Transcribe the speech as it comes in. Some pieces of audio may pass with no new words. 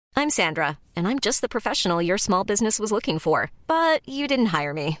I'm Sandra, and I'm just the professional your small business was looking for. But you didn't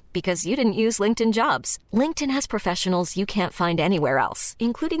hire me because you didn't use LinkedIn Jobs. LinkedIn has professionals you can't find anywhere else,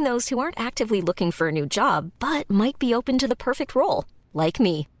 including those who aren't actively looking for a new job, but might be open to the perfect role, like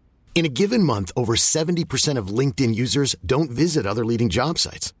me. In a given month, over 70% of LinkedIn users don't visit other leading job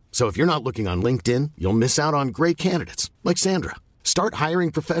sites. So if you're not looking on LinkedIn, you'll miss out on great candidates like Sandra. Start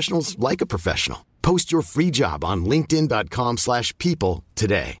hiring professionals like a professional. Post your free job on linkedin.com/people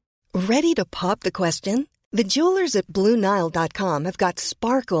today. Ready to pop the question? The jewelers at BlueNile.com have got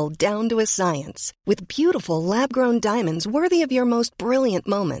sparkle down to a science with beautiful lab-grown diamonds worthy of your most brilliant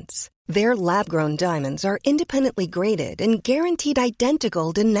moments. Their lab-grown diamonds are independently graded and guaranteed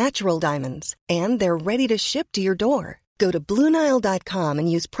identical to natural diamonds, and they're ready to ship to your door. Go to BlueNile.com and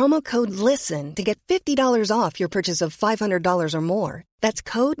use promo code LISTEN to get $50 off your purchase of $500 or more. That's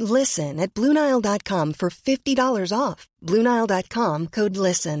code LISTEN at BlueNile.com for $50 off. BlueNile.com, code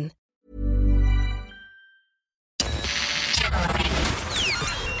LISTEN.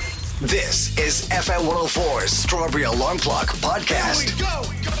 This is FM 104's Strawberry Alarm Clock Podcast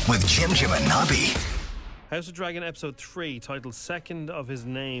with Jim and Nobby. House of Dragon Episode 3, titled Second of His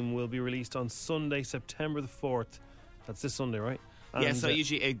Name, will be released on Sunday, September the 4th. That's this Sunday, right? And yeah, so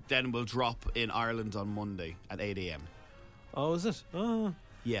usually it then will drop in Ireland on Monday at 8 a.m. Oh, is it? Oh.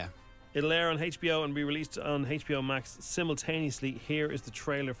 Yeah. It'll air on HBO and be released on HBO Max simultaneously. Here is the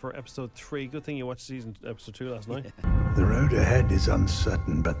trailer for Episode 3. Good thing you watched Episode 2 last night. The road ahead is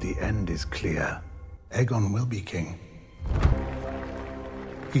uncertain, but the end is clear. Aegon will be king.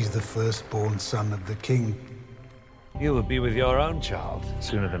 He's the firstborn son of the king. You will be with your own child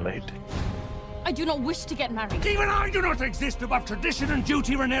sooner than late. I do not wish to get married. Even I do not exist above tradition and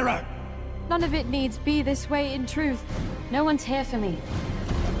duty, Rhaenyra. None of it needs be this way in truth. No one's here for me.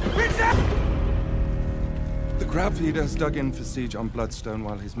 The Crab Feeder has dug in for siege on Bloodstone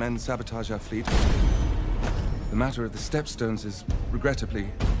while his men sabotage our fleet. The matter of the Stepstones is regrettably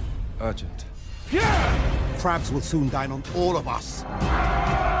urgent. Yeah! Crabs will soon dine on all of us.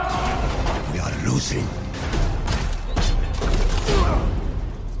 We are losing.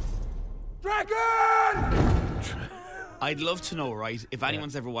 Dragon! I'd love to know, right, if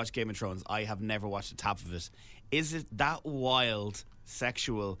anyone's ever watched Game of Thrones, I have never watched a tap of it. Is it that wild,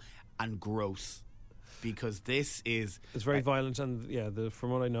 sexual, and gross? Because this is... It's very violent, and from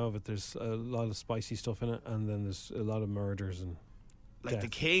what I know of it, there's a lot of spicy stuff in it, and then there's a lot of murders and like death.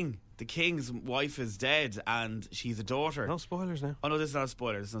 The king's wife is dead, and she's a daughter. No spoilers now. Oh no, this is not a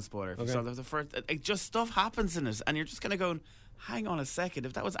spoiler. This is not a spoiler. Okay. So the first, just stuff happens in it, and you're just kind of going, hang on a second.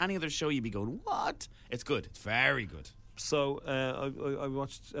 If that was any other show, you'd be going, what? It's good. It's very good. So I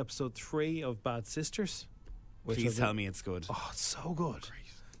watched Episode 3 of Bad Sisters. Please tell me it's good. Oh, it's so good.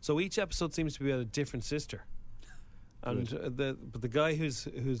 So each episode seems to be about a different sister, and the guy who's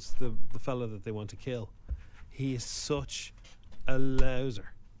the fella that they want to kill, he is such a louser.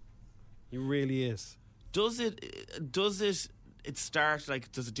 He really is. Does it start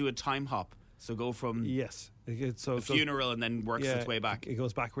like? Does it do a time hop? So go from so a funeral and then works its way back. It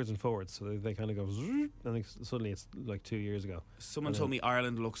goes backwards and forwards. So they kind of go, and suddenly it's like 2 years ago. Someone told me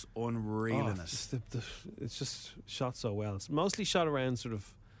Ireland looks unreal in it. It's just shot so well. It's mostly shot around sort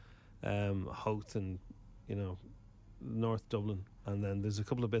of Howth and North Dublin, and then there's a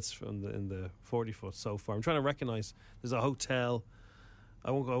couple of bits from in the 40 foot so far. I'm trying to recognise. There's a hotel. I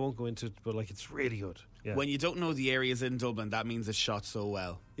won't go into it, but like it's really good. Yeah. When you don't know the areas in Dublin, that means it's shot so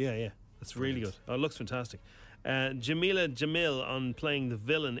well. Yeah. It's really good. Oh, it looks fantastic. Jamila Jamil on playing the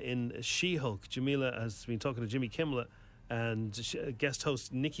villain in She-Hulk. Jamila has been talking to Jimmy Kimmel and guest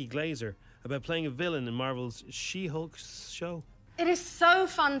host Nikki Glazer about playing a villain in Marvel's She-Hulk show. It is so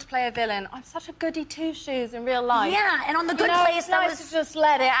fun to play a villain. I'm such a goody two-shoes in real life. Yeah, and on The Good Place, it's nice to just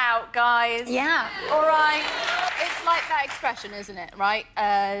let it out, guys. Yeah. All right. It's like that expression, isn't it, right?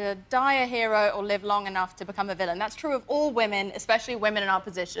 Die a hero or live long enough to become a villain. That's true of all women, especially women in our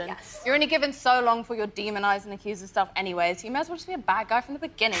position. Yes. You're only given so long for your demonised and accused of stuff anyway, so you may as well just be a bad guy from the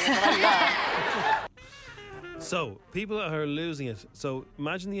beginning, is what I learned. So, people are losing it. So,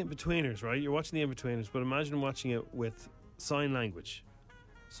 imagine the In-Betweeners, right? You're watching the In-Betweeners, but imagine watching it with sign language.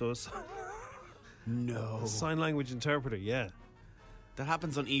 So a sign language interpreter, yeah. That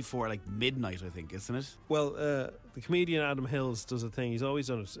happens on E4 like midnight, I think, isn't it? Well, the comedian Adam Hills does a thing. He's always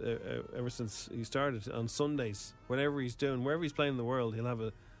done it ever since he started. On Sundays, whatever he's doing, wherever he's playing in the world, he'll have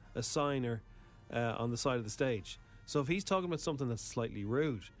a signer on the side of the stage. So if he's talking about something that's slightly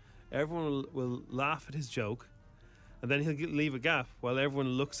rude, everyone will laugh at his joke, and then he'll leave a gap while everyone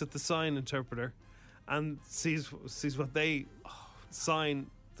looks at the sign interpreter and sees what they sign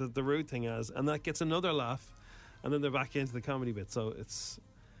the rude thing as, and that gets another laugh, and then they're back into the comedy bit. So it's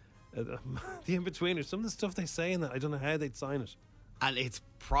The In-Betweeners, some of the stuff they say in that, I don't know how they'd sign it. And it's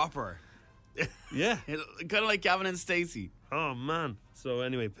proper. Yeah. Kind of like Gavin and Stacey. Oh, man. So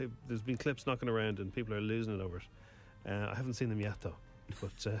anyway, there's been clips knocking around and people are losing it over it. I haven't seen them yet, though.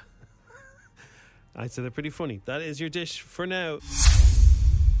 But I'd say they're pretty funny. That is your dish for now.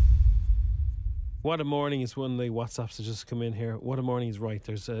 What a Morning is one of the WhatsApps that just come in here. What a Morning is right.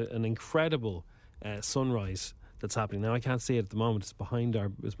 There's an incredible sunrise that's happening. Now, I can't see it at the moment. It's behind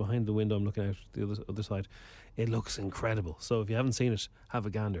the window. I'm looking out the other side. It looks incredible. So if you haven't seen it, have a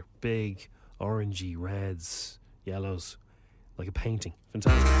gander. Big, orangey, reds, yellows, like a painting.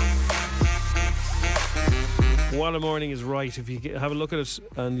 Fantastic. What a Morning is right. If you have a look at it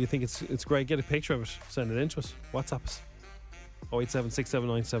and you think it's great, get a picture of it. Send it in to us. WhatsApp us.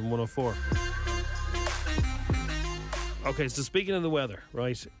 087-6797-104. Okay, so speaking of the weather,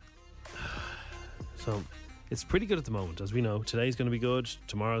 right? So it's pretty good at the moment, as we know. Today's going to be good.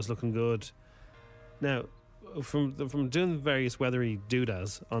 Tomorrow's looking good. Now, from doing various weathery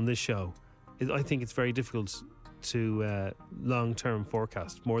doodads on this show, I think it's very difficult to long-term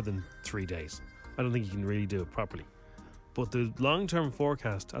forecast more than 3 days. I don't think you can really do it properly. But the long-term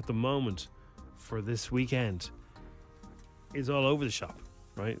forecast at the moment for this weekend is all over the shop,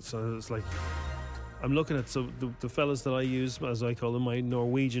 right? So it's like, I'm looking at the fellas that I use, as I call them, my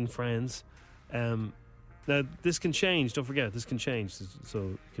Norwegian friends. Now, this can change. Don't forget, this can change.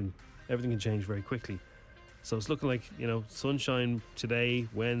 So everything can change very quickly. So it's looking like, sunshine today,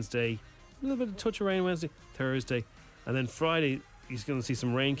 Wednesday, a little bit of touch of rain Wednesday, Thursday, and then Friday, he's going to see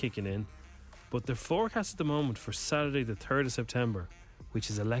some rain kicking in. But the forecast at the moment for Saturday, the 3rd of September, which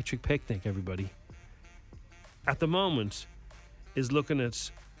is Electric Picnic, everybody, at the moment is looking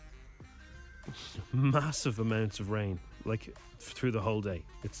at massive amounts of rain, like through the whole day.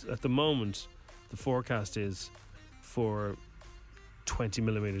 It's at the moment, the forecast is for 20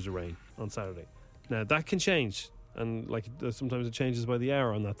 millimetres of rain on Saturday. Now, that can change, and sometimes it changes by the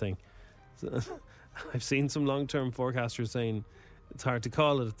hour on that thing. So, I've seen some long-term forecasters saying it's hard to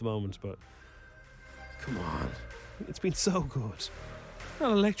call it at the moment, but come on, it's been so good.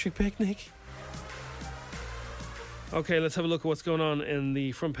 Not Electric Picnic. Okay, let's have a look at what's going on in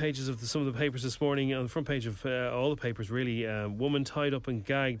the front pages of some of the papers this morning. On the front page of all the papers, really, woman tied up and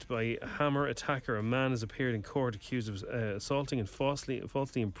gagged by a hammer attacker. A man has appeared in court accused of assaulting and falsely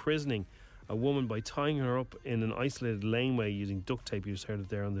imprisoning a woman by tying her up in an isolated laneway using duct tape. You just heard it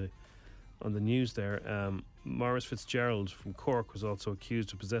there on the news there. Maurice Fitzgerald from Cork was also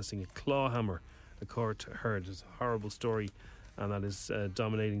accused of possessing a claw hammer. The court heard. It's a horrible story, and that is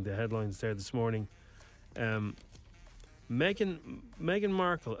dominating the headlines there this morning. Meghan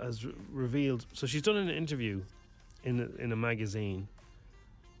Markle has revealed, so she's done an interview in a magazine,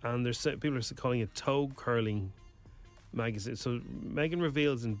 and people are calling it toe curling magazine. So Meghan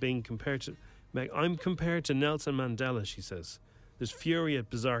reveals in being compared to I'm compared to Nelson Mandela, she says. There's fury at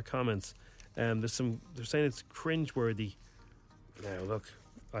bizarre comments. They're saying it's cringeworthy. Now look,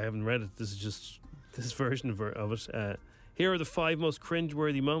 I haven't read it. This is just this version of it. Here are the 5 most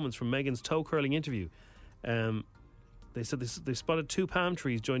cringeworthy moments from Meghan's toe curling interview. They said they spotted 2 palm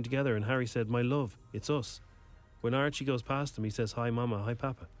trees joined together, and Harry said, "My love, it's us." When Archie goes past them, he says, "Hi, Mama, hi,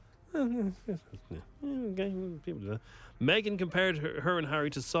 Papa." People do that. Meghan compared her and Harry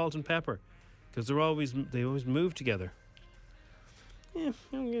to salt and pepper because they always move together.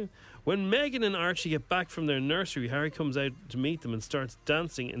 When Meghan and Archie get back from their nursery, Harry comes out to meet them and starts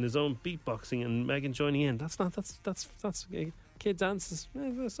dancing in his own beatboxing, and Meghan joining in. That's kid dances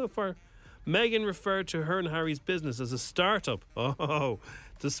so far. Meghan referred to her and Harry's business as a startup. Oh,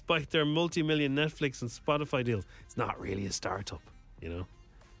 despite their multi-million Netflix and Spotify deals, it's not really a startup.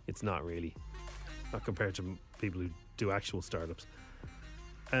 It's not really, not compared to people who do actual startups.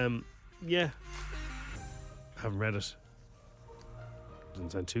 Yeah, haven't read it. Doesn't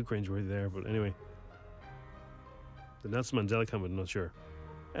sound too cringeworthy there, but anyway. The Nelson Mandela comment, I'm not sure.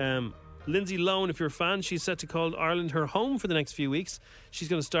 Lindsay Lohan, if you're a fan, she's set to call Ireland her home for the next few weeks. She's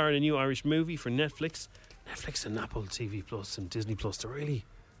going to star in a new Irish movie for Netflix. Netflix and Apple TV Plus and Disney Plus, they're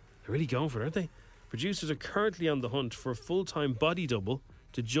really going for it, aren't they? Producers are currently on the hunt for a full-time body double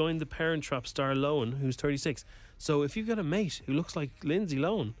to join the Parent Trap star Lohan, who's 36. So if you've got a mate who looks like Lindsay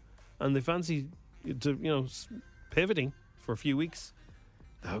Lohan and they fancy pivoting for a few weeks,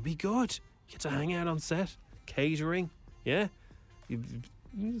 that would be good. You get to hang out on set, catering, yeah.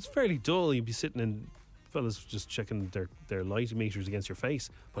 It's fairly dull. You'd be sitting in, fellas just checking their light meters against your face.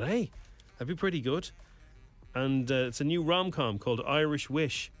 But hey, that'd be pretty good. And it's a new rom-com called Irish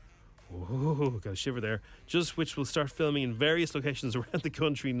Wish. Oh, got a shiver there. Which will start filming in various locations around the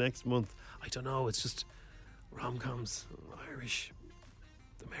country next month. I don't know, it's just rom-coms, Irish.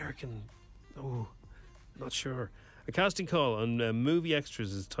 American. Oh, not sure. A casting call on Movie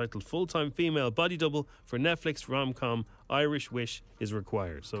Extras is titled "Full-Time Female Body Double for Netflix Rom-Com Irish Wish is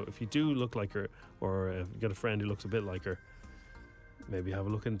Required." So if you do look like her, or if you've got a friend who looks a bit like her, maybe have a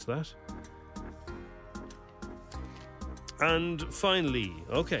look into that. And finally,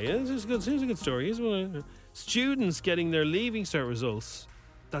 okay, here's a good story. Here's one. Students getting their Leaving Cert results.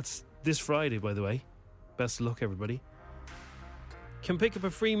 That's this Friday, by the way. Best of luck, everybody. Can pick up a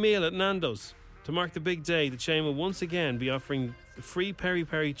free meal at Nando's. To mark the big day, the chain will once again be offering free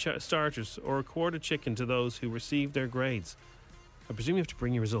peri-peri starters or a quarter chicken to those who receive their grades. I presume you have to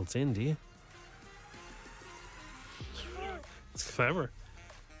bring your results in, do you? It's clever.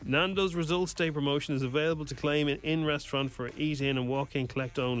 Nando's Results Day promotion is available to claim in restaurant for eat in and walk in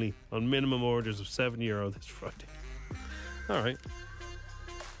collect only on minimum orders of €7 this Friday. All right.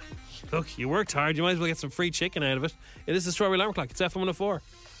 Look, you worked hard. You might as well get some free chicken out of it. It is the Strawberry Alarm Clock. It's FM 104.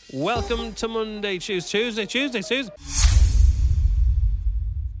 Welcome to Monday, Tuesday. She's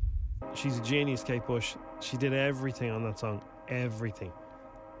a genius, Kate Bush. She did everything on that song. Everything.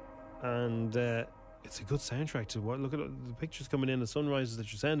 And it's a good soundtrack to what. Look at the pictures coming in, the sunrises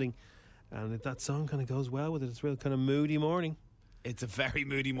that you're sending. And that song kind of goes well with it. It's a real kind of moody morning. It's a very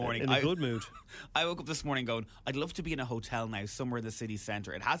moody morning. In a good mood. I woke up this morning going, I'd love to be in a hotel now, somewhere in the city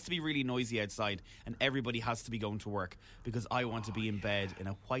centre. It has to be really noisy outside, and everybody has to be going to work, because I want to be in bed, in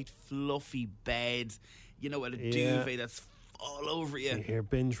a white, fluffy bed, with a duvet that's all over you. You hear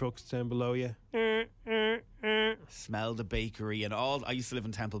bin trucks down below you. Smell the bakery and all. I used to live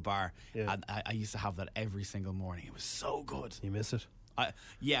in Temple Bar, and I used to have that every single morning. It was so good. You miss it? I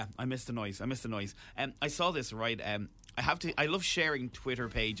miss the noise. I saw this, right? I love sharing Twitter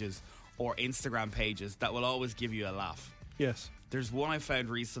pages or Instagram pages that will always give you a laugh. Yes. There's one I found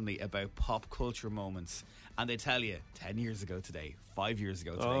recently about pop culture moments, and they tell you 10 years ago today, 5 years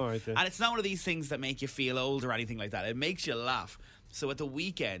ago today. Oh, right there. And it's not one of these things that make you feel old or anything like that. It makes you laugh. So at the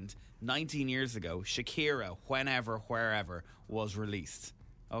weekend, 19 years ago, Shakira, Whenever, Wherever was released.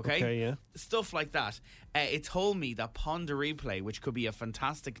 Okay, yeah. Stuff like that. It told me that Pon de Replay, which could be a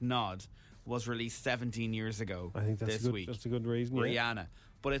fantastic nod, was released 17 years ago. I think this week. That's a good reason. Rihanna. Yeah.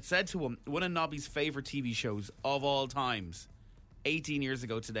 But it said to him, one of Nobby's favourite TV shows of all times, 18 years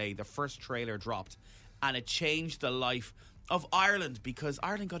ago today, the first trailer dropped, and it changed the life of Ireland, because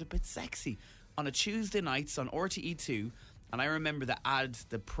Ireland got a bit sexy on a Tuesday nights on RTE2, and I remember the ad,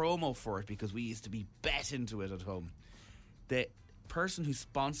 the promo for it, because we used to be bet into it at home. The person who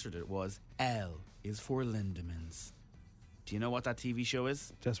sponsored it was L is for Lindemans. Do you know what that TV show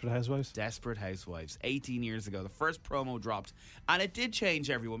is? Desperate Housewives? Desperate Housewives. 18 years ago, the first promo dropped, and it did change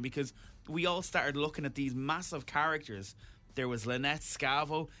everyone, because we all started looking at these massive characters. There was Lynette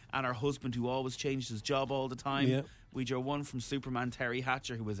Scavo and her husband, who always changed his job all the time. Yeah. We drew one from Superman, Terry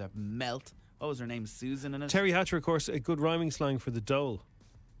Hatcher, who was a melt. What was her name? Susan in it? Terry Hatcher, of course, a good rhyming slang for the dole.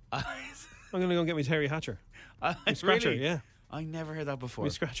 I'm going to go and get me Terry Hatcher. Scratcher, really? yeah. I never heard that before.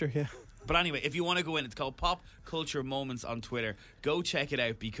 Me Scratcher, yeah. But anyway, if you want to go in, it's called Pop Culture Moments on Twitter. Go check it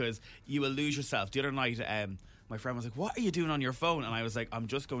out, because you will lose yourself. The other night, my friend was like, "What are you doing on your phone?" And I was like, "I'm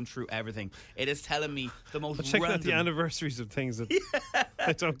just going through everything." It is telling me the most checking random... out the anniversaries of things that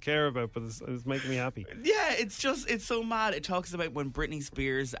I don't care about, but it's making me happy. Yeah, it's so mad. It talks about when Britney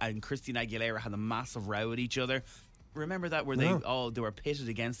Spears and Christina Aguilera had a massive row with each other. Remember that, where they were pitted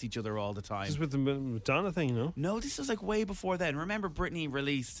against each other all the time? Just with the Madonna thing, no? No, this was like way before then. Remember, Britney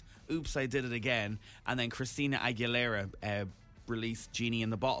released "Oops, I Did It Again," and then Christina Aguilera released "Genie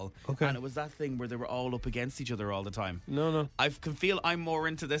in the Bottle." Okay. And it was that thing where they were all up against each other all the time. No. I can feel I'm more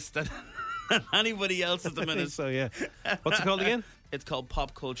into this than anybody else at the minute. I think so, yeah. What's it called again? It's called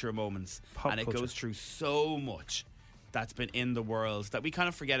Pop Culture Moments. It goes through so much that's been in the world that we kind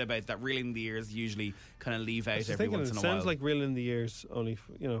of forget about, that Real in the Ears usually kind of leave out every once in a while. It sounds like Real in the Ears, only,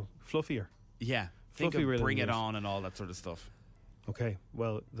 fluffier. Yeah. Fluffy Think of Real Bring in It the Ears. On and all that sort of stuff. Okay,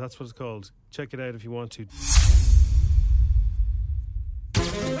 well, that's what it's called. Check it out if you want to.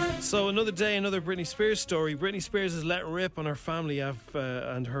 So another day, another Britney Spears story. Britney Spears has let rip on her family and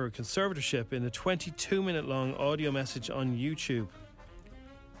her conservatorship in a 22-minute long audio message on YouTube.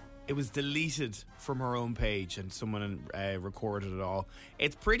 It was deleted from her own page, and someone recorded it all.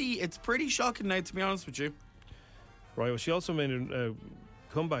 It's pretty shocking now, to be honest with you. Right, well, she also made a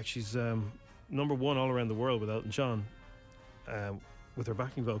comeback. She's number one all around the world with Elton John, with her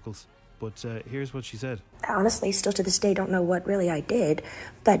backing vocals. But here's what she said. I honestly, still to this day, don't know what really I did.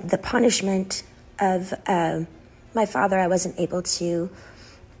 But the punishment of my father, I wasn't able to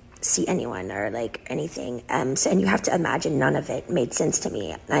see anyone or like anything. And you have to imagine none of it made sense to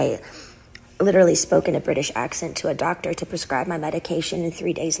me. I literally spoke in a British accent to a doctor to prescribe my medication, and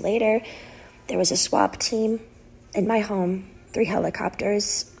 3 days later, there was a swap team in my home, 3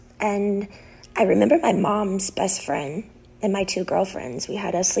 helicopters, and I remember my mom's best friend and my 2 girlfriends. We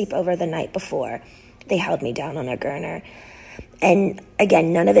had a sleepover the night before. They held me down on a gurner. And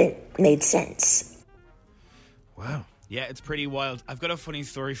again, none of it made sense. Wow. Yeah, it's pretty wild. I've got a funny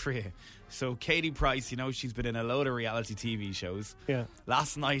story for you. So Katie Price, you know, she's been in a load of reality TV shows. Yeah.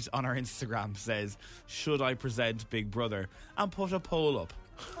 Last night on her Instagram says, should I present Big Brother? And put a poll up.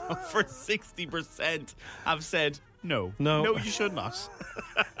 For 60% have said no. No, you should not.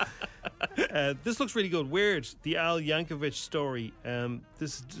 This looks really good. Weird. The Al Yankovic story.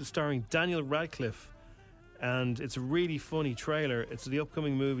 This is starring Daniel Radcliffe. And it's a really funny trailer. It's the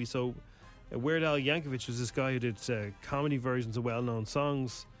upcoming movie. So Weird Al Yankovic was this guy who did comedy versions of well-known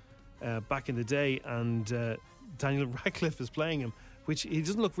songs back in the day, and Daniel Radcliffe is playing him, which he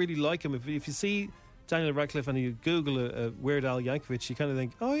doesn't look really like him. If you see Daniel Radcliffe and you Google Weird Al Yankovic, you kind of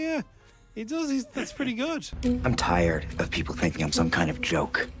think, oh yeah, he does. That's pretty good. I'm tired of people thinking I'm some kind of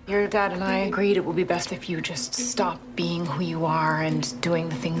joke. Your dad and I agreed it would be best if you just stop being who you are and doing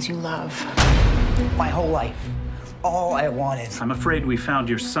the things you love. My whole life, all I wanted. I'm afraid we found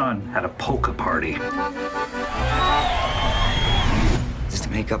your son at a polka party. Is to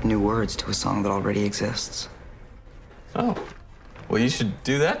make up new words to a song that already exists. Oh, well, you should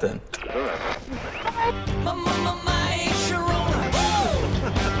do that then.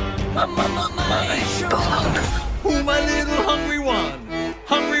 Who my little hungry one?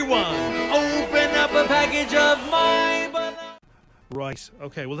 Hungry one. Open up a package of my banana. Right.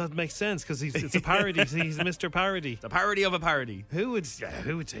 Okay. Well, that makes sense because it's a parody. He's Mr. Parody. The parody of a parody. Who would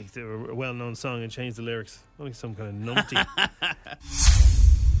take a well-known song and change the lyrics? Only some kind of numpty.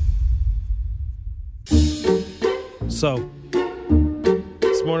 So,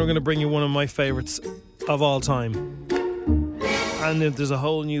 this morning we're going to bring you one of my favourites of all time. And there's a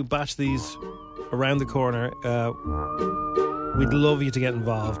whole new batch of these around the corner. We'd love you to get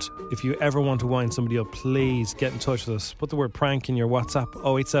involved. If you ever want to wind somebody up, please get in touch with us. Put the word prank in your WhatsApp,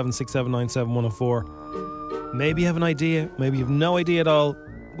 08767971004. Maybe you have an idea, maybe you have no idea at all.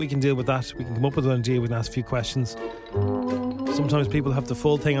 We can deal with that. We can come up with an idea, we can ask a few questions. Sometimes people have the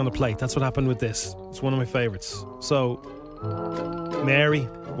full thing on the plate. That's what happened with this. It's one of my favourites. So, Mary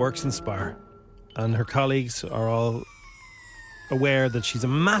works in Spar, and her colleagues are all aware that she's a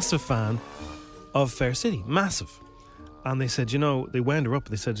massive fan of Fair City. Massive. And they said, they wound her up.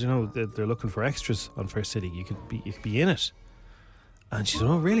 They said, they're looking for extras on Fair City. You could be in it. And she said,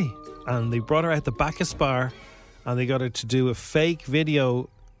 oh, really? And they brought her out the back of Spar, and they got her to do a fake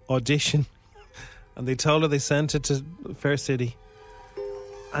video audition. And they told her they sent it to Fair City.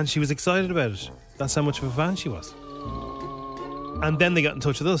 And she was excited about it. That's how much of a fan she was. And then they got in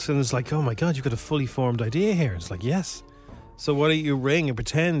touch with us, and it's like, oh my God, you've got a fully formed idea here. It's like, yes. So why don't you ring and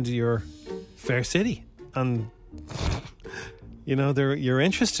pretend you're Fair City? And, you're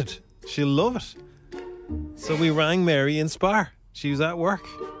interested. She'll love it. So we rang Mary in Spar. She was at work.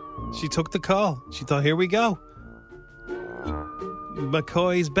 She took the call. She thought, here we go.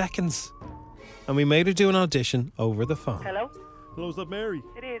 McCoy's beckons. And we made her do an audition over the phone. Hello? Hello, is that Mary?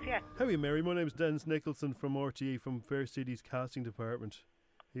 It is, yeah. How are you, Mary? My name's Dennis Nicholson from RTE, from Fair City's casting department.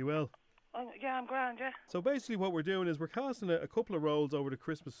 Are you well? Yeah, I'm grand, yeah. So basically what we're doing is we're casting a couple of roles over the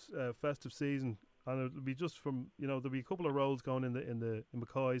Christmas festive season, and it'll be just from, there'll be a couple of roles going in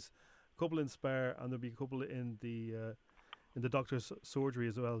McCoy's, a couple in Spar, and there'll be a couple in the doctor's surgery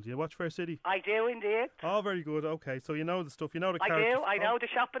as well. Do you watch Fair City? I do indeed. Oh, very good. Okay, so you know the stuff. You know the characters. I know the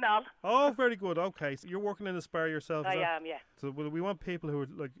shop and all. Oh, very good. Okay, so you're working in a Spar yourself. I am, yeah. So we want people who are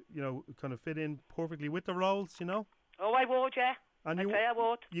kind of fit in perfectly with the roles. Oh, I would, yeah. And I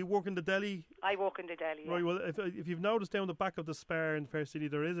would. You work in the deli? I work in the deli, yeah. Right, well, if you've noticed down the back of the Spar in Fair City,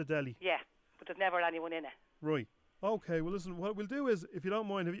 there is a deli. Yeah, but there's never anyone in it. Right. Okay, well, listen, what we'll do is, if you don't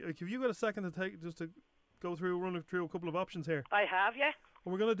mind, have you got a second to take, just to run through a couple of options here? I have, yeah.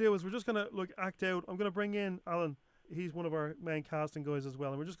 What we're going to do is we're just going to act out. I'm going to bring in Alan. He's one of our main casting guys as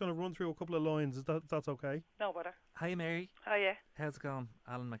well, and we're just going to run through a couple of lines. If that's okay? No bother. Hi, Mary. Hiya. How's it going?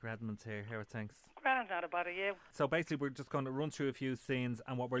 Alan McRedmond's here. How are things? Grand, not a bother, you. So basically we're just going to run through a few scenes,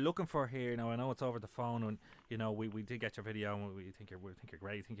 and what we're looking for here, now I know it's over the phone, and we did get your video, and we think you're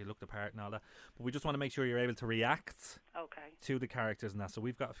great, we think you look the part and all that, but we just want to make sure you're able to react to the characters and that. So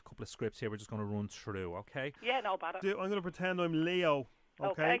we've got a couple of scripts here we're just going to run through, okay? Yeah, no bother. I'm going to pretend I'm Leo.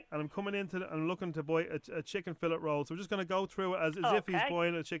 Okay, and I'm coming into and looking to buy a chicken fillet roll. So we're just going to go through it as if he's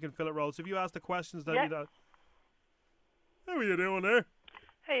buying a chicken fillet roll. So if you ask the questions, then how are you doing there?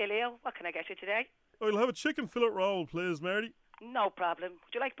 Hey, Leo, what can I get you today? I'll have a chicken fillet roll, please, Mary. No problem.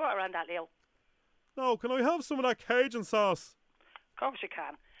 Would you like butter on that, Leo? No, can I have some of that Cajun sauce? Of course you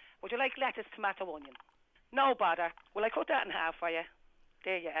can. Would you like lettuce, tomato, onion? No bother. Will I cut that in half for you?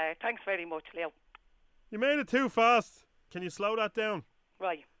 There you are. Thanks very much, Leo. You made it too fast. Can you slow that down?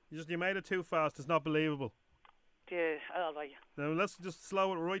 Right. You made it too fast. It's not believable. Yeah, all right. Now let's just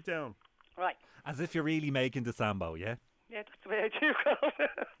slow it right down. Right. As if you're really making the Sambo, yeah? Yeah, that's the way I do go.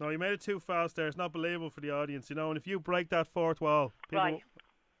 No, you made it too fast there. It's not believable for the audience, you know. And if you break that fourth wall, people... Right.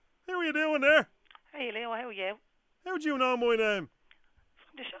 How are you doing there? Hey, Leo, how are you? How do you know my name?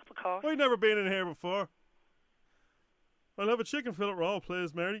 From the shop, of course. I've never been in here before. I'll have a chicken fillet roll,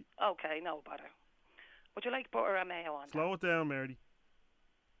 please, Mary. Okay, no bother. Would you like butter or mayo on that? Slow it down, Mary.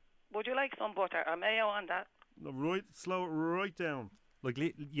 Would you like some butter or mayo on that? No, slow it right down. Like,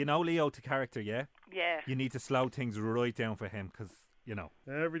 you know Leo to character, yeah? Yeah. You need to slow things right down for him, because, you know.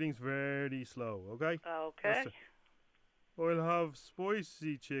 Everything's very slow, okay? Okay. I'll have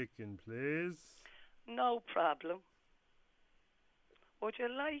spicy chicken, please. No problem. Would you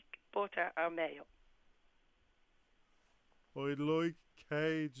like butter or mayo? I'd like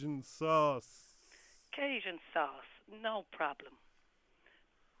Cajun sauce. Cajun sauce, no problem.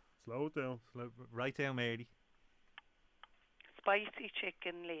 Slow it down. Right down, Mary. Spicy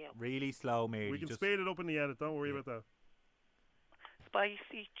chicken, Leo. Really slow, Mary. We can speed it up in the edit, don't worry about that.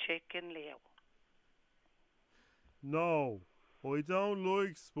 Spicy chicken, Leo. No, I don't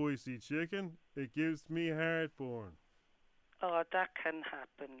like spicy chicken. It gives me heartburn. Oh, that can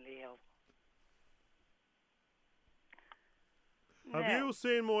happen, Leo. Have you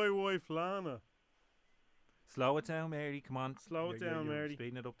seen my wife, Lana? Slow it down, Mary. Come on. Slow it down, you're Mary.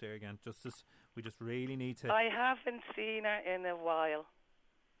 Speeding it up there again. We just really need to... I haven't seen her in a while.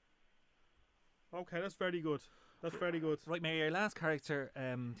 Okay, that's very good. That's very good. Right, Mary, our last character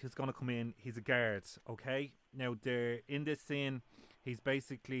who's going to come in, he's a guard, okay? Now, in this scene, he's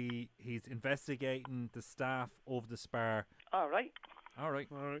investigating the staff of the Spar. All right.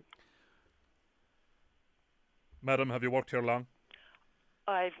 Madam, have you worked here long?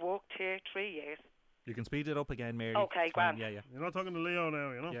 I've worked here 3 years. You can speed it up again, Mary. Okay, grand. Yeah. You're not talking to Leo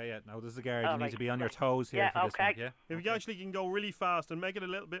now, you know? Yeah. No, this is a guard. All you need right. to be on your toes here for this one, yeah? If you actually can go really fast and make it a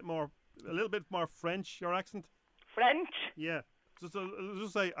little bit more French, your accent. French? Yeah.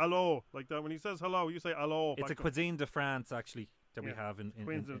 Just say hello like that. When he says hello, you say hello. It's a cuisine de France, actually, that we have in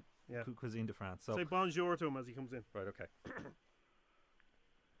yeah. Cuisine de France. So say bonjour to him as he comes in. Right, okay.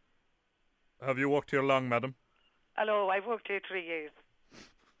 Have you worked here long, madam? Hello, I've worked here 3 years.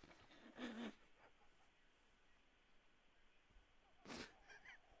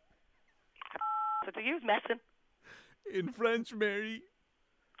 So do you messing? In French, Mary.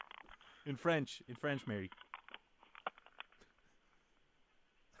 In French, Mary.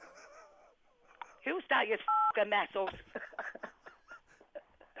 Who's that, you f***ing messos?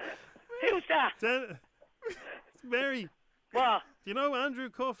 Who's that? It's Mary. What? Do you know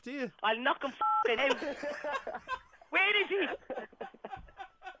Andrew Cuff, do you? I'll knock him f***ing out. Where is he?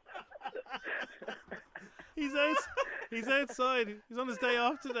 He's outside. He's on his day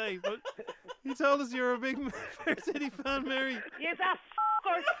off today, but he told us you're a big Fair City fan, Mary. You're that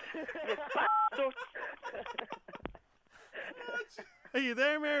f***er. You bastard. Are you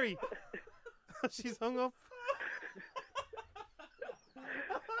there, Mary? She's hung up.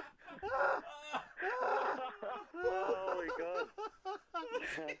 Oh my God.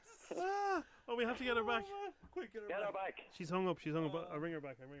 Oh, we have to get her back. Quick, get her back. She's hung up. I'll ring her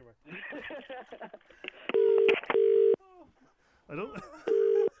back. I don't...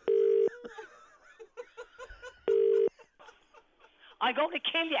 I'm going to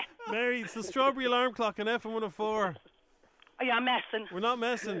kill you. Mary, it's the Strawberry Alarm Clock on FM 104. Are you messing? We're not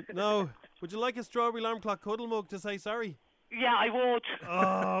messing, no. Would you like a Strawberry Alarm Clock cuddle mug to say sorry? Yeah, I would.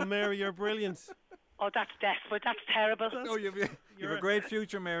 Oh, Mary, you're brilliant. Oh, that's desperate. That's terrible. You have a great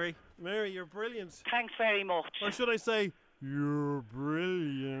future, Mary. Mary, you're brilliant. Thanks very much. Or should I say, you're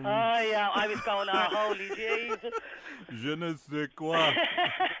brilliant? Oh, yeah, I was going, oh, holy Jesus. Je ne sais quoi.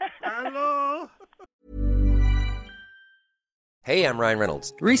 Hello? Hey, I'm Ryan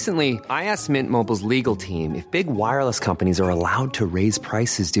Reynolds. Recently, I asked Mint Mobile's legal team if big wireless companies are allowed to raise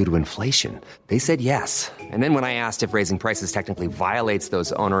prices due to inflation. They said yes. And then when I asked if raising prices technically violates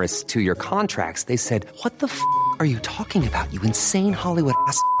those onerous 2-year contracts, they said, what the f*** are you talking about, you insane Hollywood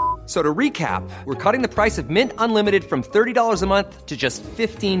ass f- So to recap, we're cutting the price of Mint Unlimited from $30 a month to just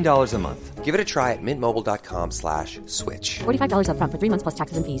 $15 a month. Give it a try at mintmobile.com/switch. $45 up front for 3 months plus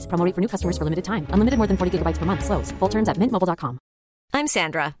taxes and fees. Promo rate for new customers for limited time. Unlimited more than 40 gigabytes per month. Slows full terms at mintmobile.com. I'm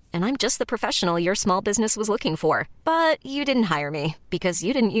Sandra, and I'm just the professional your small business was looking for. But you didn't hire me because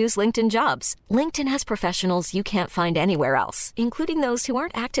you didn't use LinkedIn Jobs. LinkedIn has professionals you can't find anywhere else, including those who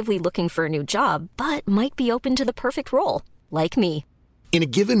aren't actively looking for a new job, but might be open to the perfect role, like me. In a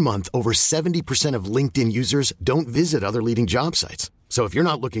given month, over 70% of LinkedIn users don't visit other leading job sites. So if you're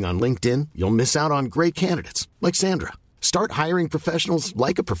not looking on LinkedIn, you'll miss out on great candidates like Sandra. Start hiring professionals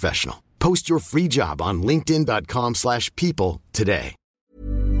like a professional. Post your free job on linkedin.com/people today.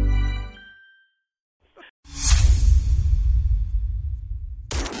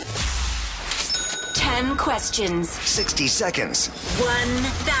 Questions. 60 seconds.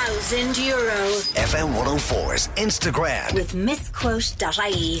 €1,000. FM 104's Instagram. With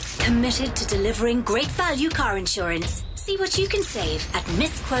misquote.ie. Committed to delivering great value car insurance. See what you can save at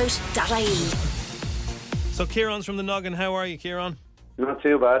misquote.ie. So Kieran's from the Noggin. How are you, Kieran? Not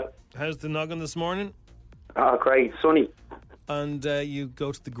too bad. How's the Noggin this morning? Oh, great. Sunny. And you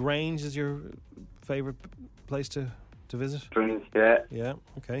go to the Grange is your favourite place to visit? Drink, yeah. Yeah,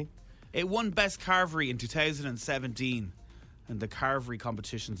 okay. It won Best Carvery in 2017 in the Carvery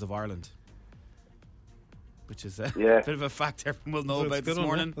Competitions of Ireland, which is a bit of a fact everyone will know about this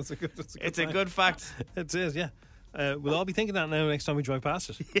morning. That's a good it's a good fact. It is, yeah. We'll all be thinking that now next time we drive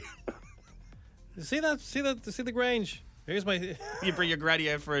past it. Yeah. See the Grange. Here's my. You bring your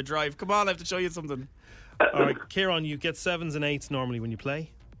granny out for a drive. Come on, I have to show you something. All right, Kieran, you get 7s and 8s normally when you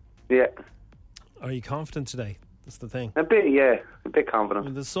play. Yeah. Are you confident today? That's the thing. A bit, yeah. A bit confident. I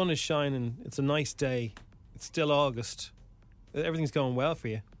mean, the sun is shining. It's a nice day. It's still August. Everything's going well for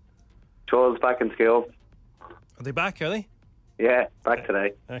you. Joel's back in school. Are they back, are they? Yeah, back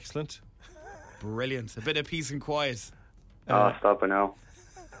today. Excellent. Brilliant. A bit of peace and quiet. Stop it now.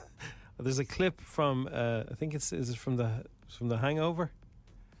 There's a clip from, I think is it from the Hangover?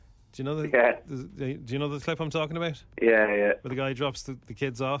 Do you know do you know the clip I'm talking about? Yeah. Where the guy drops the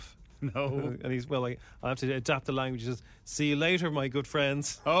kids off? No. And he's, well, like, I'll have to adapt the language. He says, "See you later, my good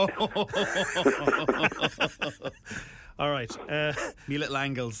friends." Oh. All right. Me little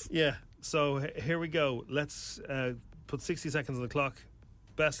angles. Yeah. So here we go. Let's put 60 seconds on the clock.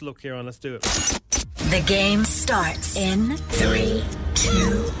 Best luck here on. Let's do it. The game starts in 3,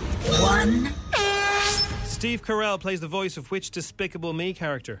 2, 1. Steve Carell plays the voice of which Despicable Me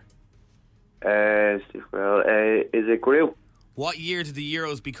character? Steve Carell. Is it Gru? What year did the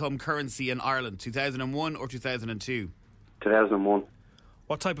Euros become currency in Ireland? 2001 or 2002? 2001.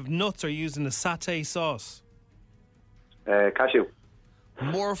 What type of nuts are used in the satay sauce? Cashew.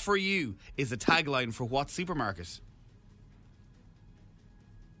 More for you is the tagline for what supermarket?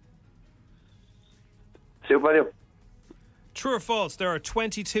 Super Value. True or false? There are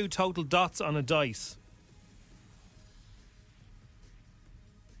 22 total dots on a dice.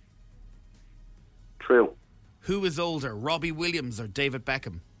 True. Who is older, Robbie Williams or David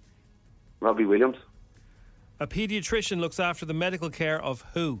Beckham? Robbie Williams. A paediatrician looks after the medical care of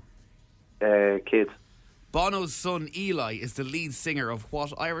who? Kids. Bono's son Eli is the lead singer of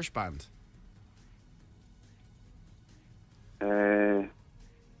what Irish band?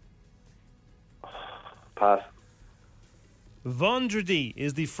 Pass. Vendredi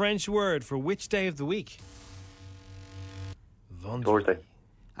is the French word for which day of the week? Vendredi. Thursday.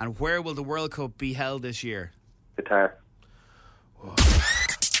 And where will the World Cup be held this year? Qatar.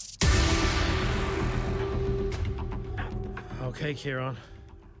 Okay, Kieran.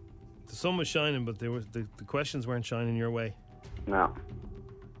 The sun was shining, but the questions weren't shining your way. No.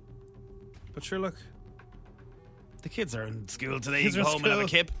 But sure, look. The kids are in school today. You go home and have a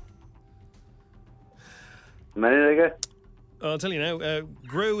kip. How many did I get? I'll tell you now.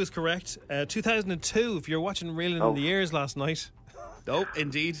 Gru is correct. 2002, if you're watching Reeling in the Years last night. Oh,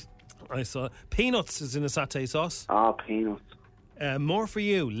 indeed. I saw Peanuts is in a satay sauce. Peanuts. More for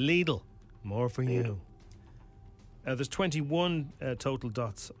you, Lidl. More for you. There's 21 total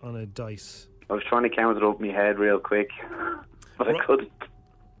dots on a dice. I was trying to count it up in my head real quick, but I couldn't.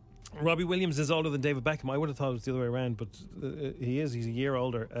 Robbie Williams is older than David Beckham. I would have thought it was the other way around, but he is. He's a year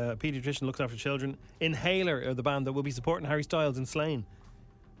older. A paediatrician looks after children. Inhaler are the band that will be supporting Harry Styles in Slane.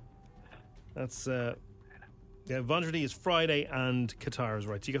 That's... Vendredi is Friday and Qatar is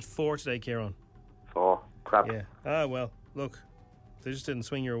right. So you got 4 today, Kieran. 4. Crap. Yeah. Well, look. They just didn't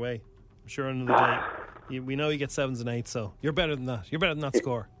swing your way. I'm sure another day. We know you get 7s and 8s, so you're better than that. You're better than that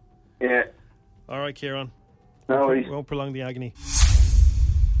score. Yeah. All right, Kieran. No worries. Won't prolong the agony.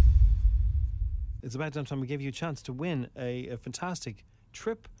 It's about time we give you a chance to win a fantastic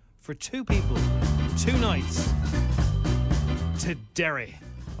trip for 2 people, 2 nights to Derry.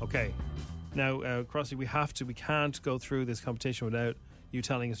 Okay. Now, Crossy, we can't go through this competition without you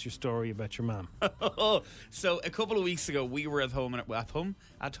telling us your story about your mum. So a couple of weeks ago, we were at home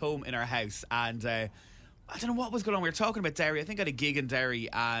in our house, and I don't know what was going on. We were talking about Derry. I think I had a gig in Derry,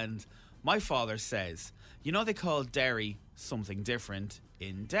 and my father says, you know, they call Derry something different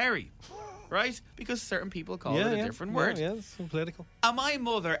in Derry, right? Because certain people call it a different word. Yeah, it's political. And my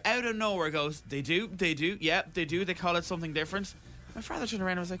mother, out of nowhere, goes, they do, yeah, they do. They call it something different. My father turned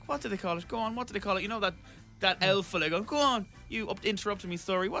around and was like, what do they call it? Go on, what do they call it? You know that elf fella going, go on, you interrupted me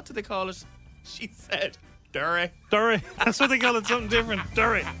story. What do they call it? She said, Derry. Derry. That's what they call it, something different.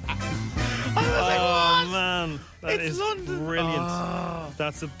 Derry. I was like, what? Man, that It's is London. brilliant. Oh.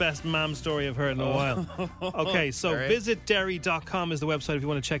 That's the best mam story I've heard in a while. Okay, so Derry. visitderry.com is the website if you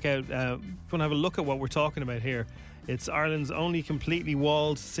want to check out, if you want to have a look at what we're talking about here. It's Ireland's only completely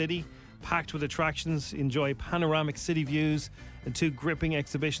walled city, packed with attractions. Enjoy panoramic city views and 2 gripping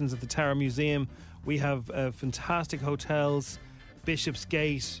exhibitions at the Tower Museum. We have fantastic hotels,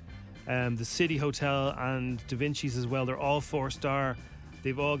 Bishopsgate, the City Hotel and Da Vinci's as well. They're all 4-star.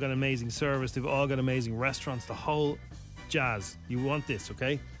 They've all got amazing service. They've all got amazing restaurants. The whole jazz. You want this,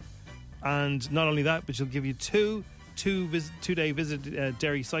 okay? And not only that, but she'll give you two-day visit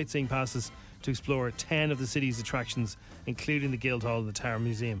Derry sightseeing passes to explore 10 of the city's attractions, including the Guildhall and the Tower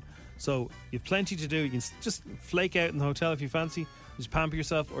Museum. So you've plenty to do. You can just flake out in the hotel if you fancy, just pamper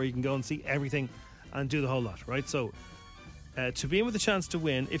yourself, or you can go and see everything and do the whole lot, right? So to be in with a chance to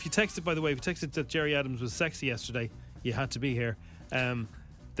win, if you texted, by the way, if you texted that Jerry Adams was sexy yesterday, you had to be here, then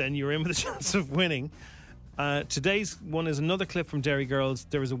you're in with a chance of winning. Today's one is another clip from Derry Girls.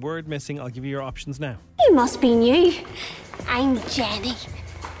 There is a word missing. I'll give you your options now. You must be new. I'm Jenny.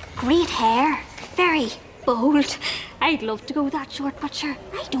 Great hair. Very bold. I'd love to go that short, but sure,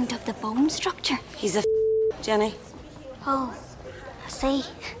 I don't have the bone structure. He's a Jenny. Oh, I see.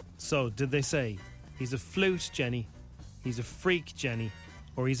 So, did they say he's a flute, Jenny, he's a freak, Jenny,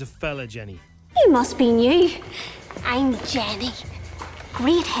 or he's a fella, Jenny? You must be new. I'm Jenny.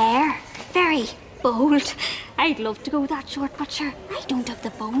 Great hair. Very bold. I'd love to go that short, but sure, I don't have the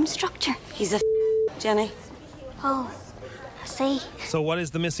bone structure. He's a Jenny. Oh, I see. So what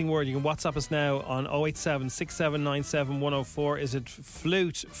is the missing word? You can WhatsApp us now on 087 6797 104. Is it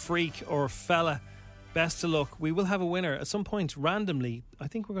flute, freak, or fella? Best of luck. We will have a winner at some point randomly. I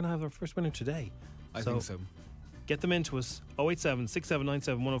think we're going to have our first winner today. I think so. Get them into us. 087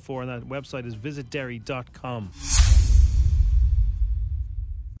 6797 104, and that website is visitderry.com.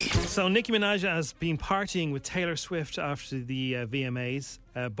 So Nicki Minaj has been partying with Taylor Swift after the VMAs.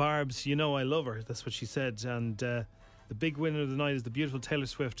 Barb's, you know I love her. That's what she said. And the big winner of the night is the beautiful Taylor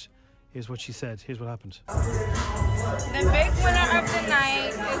Swift. Here's what she said. Here's what happened. The big winner of the night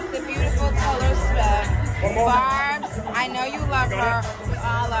is the beautiful Taylor Swift. Barb's, I know you love her. We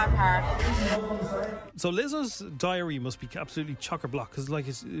all love her. So Lizzo's diary must be absolutely chock-a-block, because like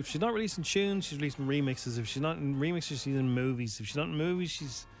if she's not releasing tunes, she's releasing remixes. If she's not in remixes, she's in movies. If she's not in movies,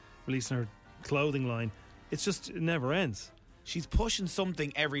 she's releasing her clothing line. It's just, it never ends. She's pushing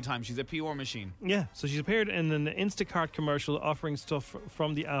something every time. She's a PR machine. Yeah, so she's appeared in an Instacart commercial offering stuff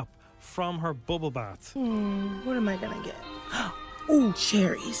from the app from her bubble bath. What am I gonna get? Ooh,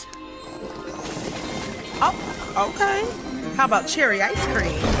 cherries. Oh, okay. How about cherry ice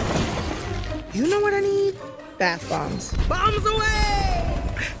cream? You know what I need? Bath bombs. Bombs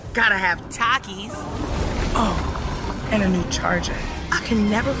away! Gotta have Takis. Oh, and a new charger. I can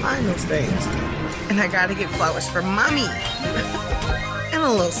never find those things. And I gotta get flowers for mommy. And a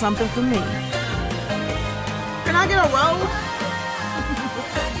little something for me. Can I get a rose?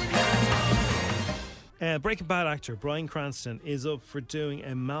 Breaking Bad actor Bryan Cranston is up for doing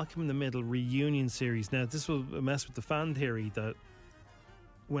a Malcolm in the Middle reunion series. Now, this will mess with the fan theory that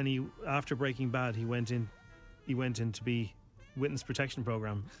when he, after Breaking Bad, he went in to be witness protection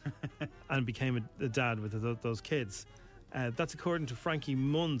program and became a dad with those kids. That's according to Frankie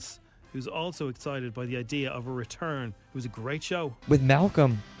Muniz, who's also excited by the idea of a return. It was a great show. With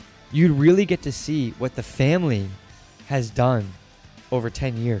Malcolm, you'd really get to see what the family has done over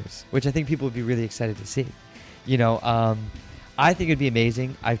 10 years, which I think people would be really excited to see. You know, I think it'd be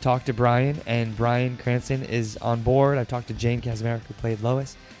amazing. I've talked to Bryan, and Bryan Cranston is on board. I've talked to Jane Kaczmarek, who played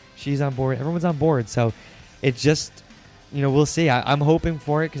Lois. She's on board. Everyone's on board. So it's just, you know, we'll see. I'm hoping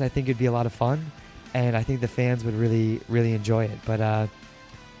for it because I think it'd be a lot of fun, and I think the fans would really, really enjoy it. But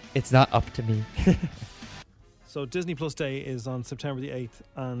it's not up to me. So Disney Plus Day is on September the 8th,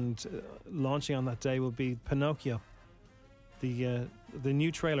 and launching on that day will be Pinocchio. The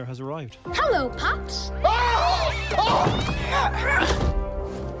new trailer has arrived. Hello, Pops.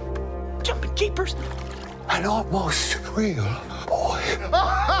 Jumping jeepers. An almost real boy.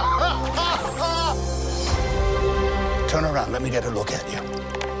 Turn around. Let me get a look at you.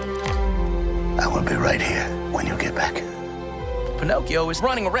 I will be right here when you get back. Pinocchio is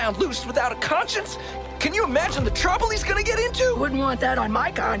running around loose without a conscience. Can you imagine the trouble he's gonna get into? Wouldn't want that on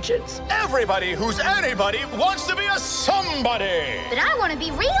my conscience. Everybody who's anybody wants to be a somebody. But I want to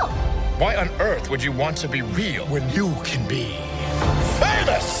be real. Why on earth would you want to be real when you can be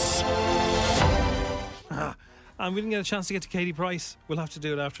famous? And we didn't get a chance to get to Katie Price. We'll have to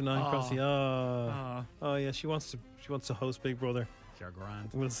do it after 9, Crossy. Oh yeah, she wants to host Big Brother. You're grand.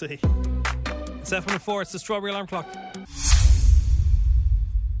 We'll see. It's F104. It's the Strawberry Alarm Clock.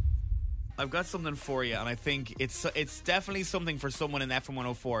 I've got something for you, and I think it's definitely something for someone in FM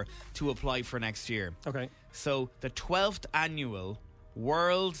 104 to apply for next year. Okay. So the 12th annual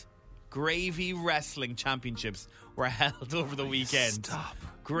World Gravy Wrestling Championships were held over the weekend. Stop.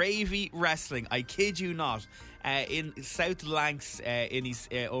 Gravy Wrestling, I kid you not, in South Lancs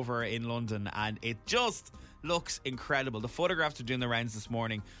over in London, and it just looks incredible. The photographs are doing the rounds this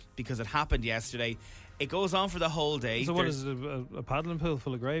morning because it happened yesterday. It goes on for the whole day. So what is it, a paddling pool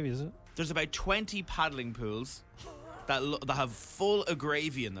full of gravy, is it? There's about 20 paddling pools that have full of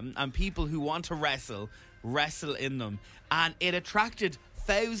gravy in them, and people who want to wrestle in them. And it attracted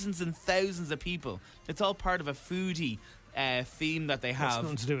thousands and thousands of people. It's all part of a foodie theme that they have. That's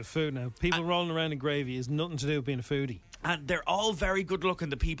nothing to do with food now. People rolling around in gravy is nothing to do with being a foodie. And they're all very good looking,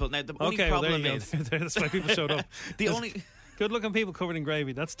 the people. Now, the only problem is... That's why people showed up. Good-looking people covered in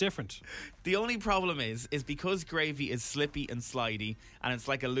gravy. That's different. The only problem is because gravy is slippy and slidey and it's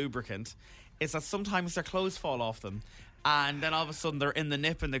like a lubricant, is that sometimes their clothes fall off them. And then all of a sudden they're in the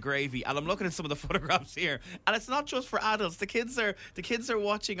nip in the gravy. And I'm looking at some of the photographs here, and it's not just for adults. The kids are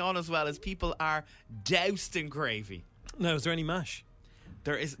watching on as well, as people are doused in gravy. Now, is there any mash?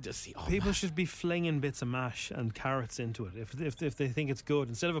 There is. People should be flinging bits of mash and carrots into it if they think it's good.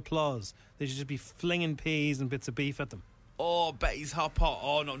 Instead of applause, they should just be flinging peas and bits of beef at them. Oh, Betty's hot pot.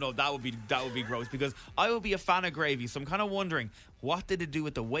 Oh no, that would be gross, because I would be a fan of gravy. So I'm kind of wondering, what did it do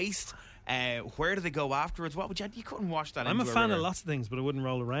with the waste? Where did they go afterwards? What would you couldn't wash that. I'm a fan of lots of things, but I wouldn't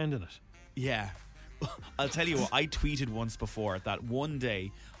roll around in it. Yeah, I'll tell you what. I tweeted once before that one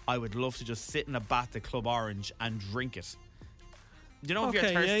day I would love to just sit in a bath at Club Orange and drink it. You know, if you're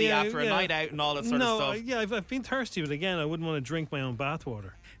thirsty after a night out and all that sort of stuff. Yeah, I've been thirsty, but again, I wouldn't want to drink my own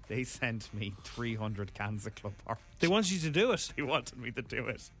bathwater. They sent me 300 cans of Club Orange. They wanted you to do it. They wanted me to do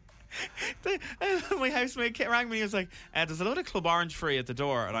it. My housemate rang me and he was like, there's a load of Club Orange free at the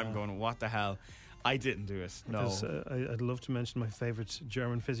door. And I'm going, what the hell? I didn't do it. No. I'd love to mention my favourite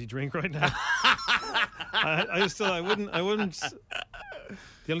German fizzy drink right now. I wouldn't.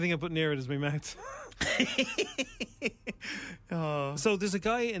 The only thing I put near it is my mouth. So there's a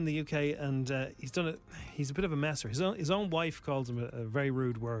guy in the UK, and he's a bit of a messer. His own wife calls him a very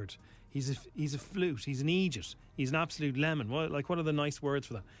rude word. He's a flute. He's an Aegis. He's an absolute lemon. What are the nice words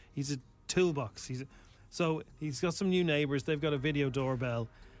for that? He's a toolbox. So he's got some new neighbours. They've got a video doorbell,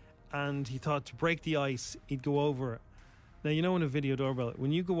 and he thought to break the ice, he'd go over. Now, you know, in a video doorbell,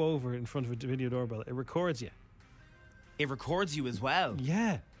 when you go over in front of a video doorbell, it records you. It records you as well?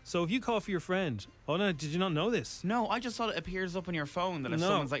 Yeah. So if you call for your friend... Oh, no, did you not know this? No, I just thought it appears up on your phone that if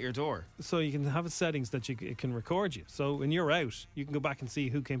someone's at your door. So you can have it settings that it can record you. So when you're out, you can go back and see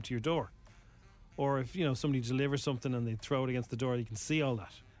who came to your door. Or if, somebody delivers something and they throw it against the door, you can see all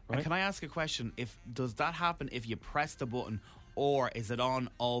that. Right? And can I ask a question? Does that happen if you press the button, or is it on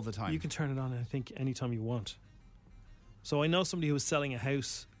all the time? You can turn it on, I think, anytime you want. So I know somebody who was selling a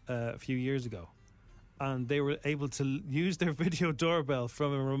house a few years ago, and they were able to use their video doorbell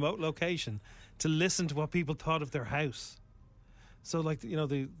from a remote location to listen to what people thought of their house. So,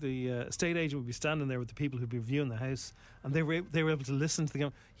 the estate agent would be standing there with the people who'd be viewing the house, and they were able to listen to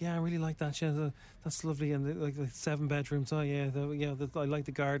them. Yeah, I really like that. Yeah, that's lovely. And like 7 bedrooms. Oh yeah, I like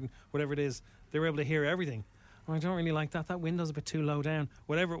the garden. Whatever it is, they were able to hear everything. Oh, I don't really like that. That window's a bit too low down.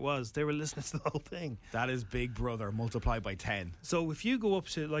 Whatever it was, they were listening to the whole thing. That is Big Brother multiplied by 10. So if you go up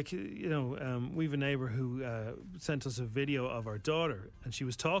to, we've a neighbour who sent us a video of our daughter, and she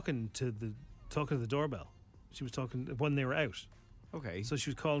was talking to the doorbell. She was talking when they were out. Okay. So she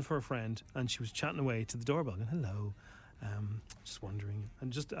was calling for a friend, and she was chatting away to the doorbell, going, hello, just wondering,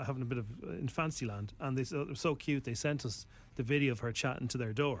 and just having a bit of in Fantasyland. And they were so cute, they sent us the video of her chatting to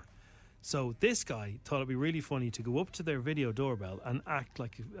their door. So this guy thought it'd be really funny to go up to their video doorbell and act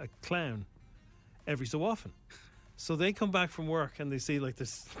like a clown every so often. So they come back from work and they see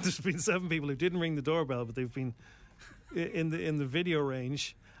there's been 7 people who didn't ring the doorbell, but they've been in the video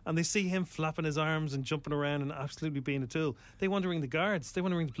range, and they see him flapping his arms and jumping around and absolutely being a tool. They want to ring the guards. They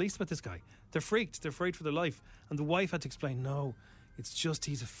want to ring the police about this guy. They're freaked. They're afraid for their life. And the wife had to explain, no, it's just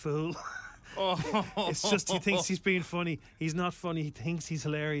he's a fool. It's just he thinks he's being funny. He's not funny. He thinks he's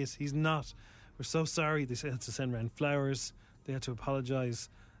hilarious. He's not. We're so sorry. They had to send round flowers. They had to apologise.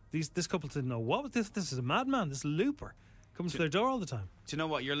 This couple didn't know what was this. This is a madman. This looper comes to their door all the time. Do you know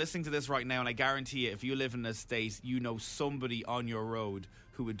what? You're listening to this right now, and I guarantee you, if you live in a state, you know somebody on your road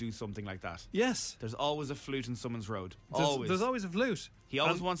who would do something like that. Yes. There's always a flute in someone's road. There's always a flute. He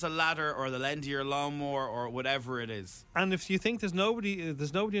always wants a ladder or the end of your lawnmower or whatever it is. And if you think there's nobody on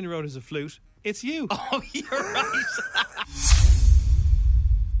the road who's a flute, it's you. Oh, you're right.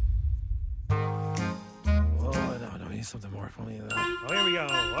 Something more funny than that. Oh, here we go.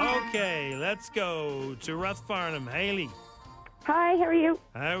 Okay, let's go to Rathfarnham. Hayley. Hi, how are you?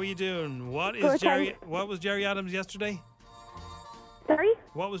 How are you doing? What Good, was Jerry Adams yesterday? Sorry?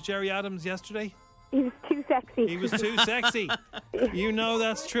 What was Jerry Adams yesterday? He was too sexy. He was too sexy. You know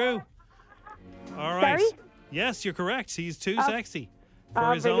that's true. All right. Sorry? Yes, you're correct. He's too sexy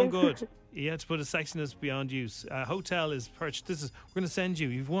for his own good. He had to put his sexiness beyond use. A hotel is perched. We're going to send you.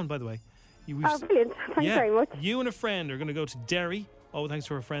 You've won, by the way. Brilliant. Thanks very much. You and a friend are going to go to Derry. Oh, thanks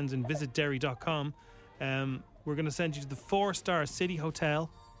to our friends in visitderry.com. We're going to send you to the 4-star City Hotel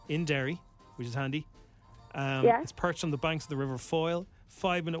in Derry, which is handy. It's perched on the banks of the River Foyle,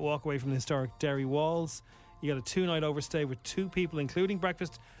 5-minute walk away from the historic Derry walls. You got a 2-night overstay with 2 people, including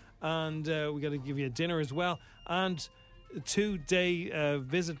breakfast, and we got to give you a dinner as well, and 2-day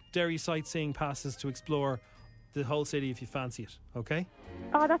visit Derry sightseeing passes to explore the whole city if you fancy it. Okay?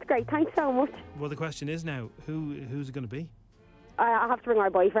 Oh, that's great. Thanks so much. Well, the question is now, who's it going to be? I'll have to bring my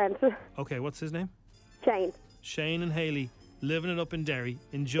boyfriend. Okay, what's his name? Shane. Shane and Hayley, living it up in Derry.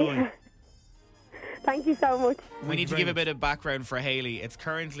 Enjoy. Thank you so much. We need to give a bit of background for Hayley. It's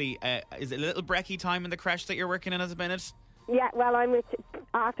currently, is it a little brekkie time in the creche that you're working in at the minute? Yeah, well, I'm with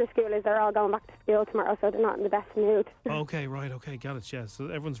after schoolers. They're all going back to school tomorrow, so they're not in the best mood. Okay, right, okay, got it, yeah. So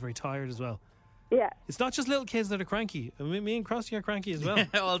everyone's very tired as well. Yeah. It's not just little kids that are cranky. I mean, me and Crossy are cranky as well.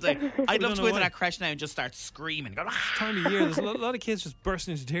 All day. I'd love to go into that creche now and just start screaming. Go, It's time of year. There's a lot of kids just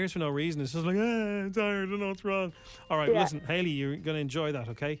bursting into tears for no reason. It's just like, I'm tired, I don't know what's wrong. All right, listen, Hayley, you're going to enjoy that,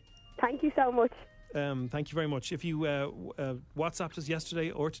 okay? Thank you so much. Thank you very much. If you WhatsApped us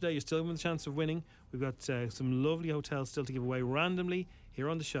yesterday or today, you're still with a chance of winning. We've got some lovely hotels still to give away randomly here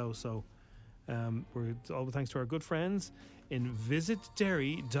on the show. So we're all thanks to our good friends in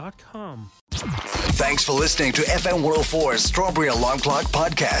visitderry.com. Thanks for listening to FM 104's Strawberry Alarm Clock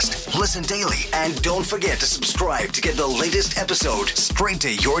podcast. Listen daily and don't forget to subscribe to get the latest episode straight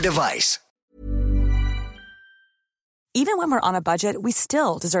to your device. Even when we're on a budget, we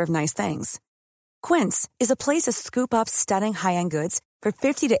still deserve nice things. Quince is a place to scoop up stunning high-end goods for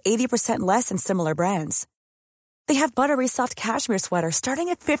 50 to 80% less than similar brands. They have buttery soft cashmere sweaters starting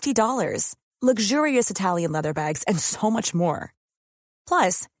at $50, luxurious Italian leather bags, and so much more.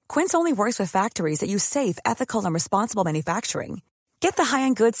 Plus, Quince only works with factories that use safe, ethical, and responsible manufacturing. Get the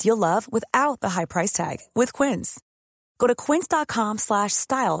high-end goods you'll love without the high price tag with Quince. Go to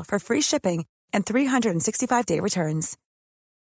quince.com/style for free shipping and 365-day returns.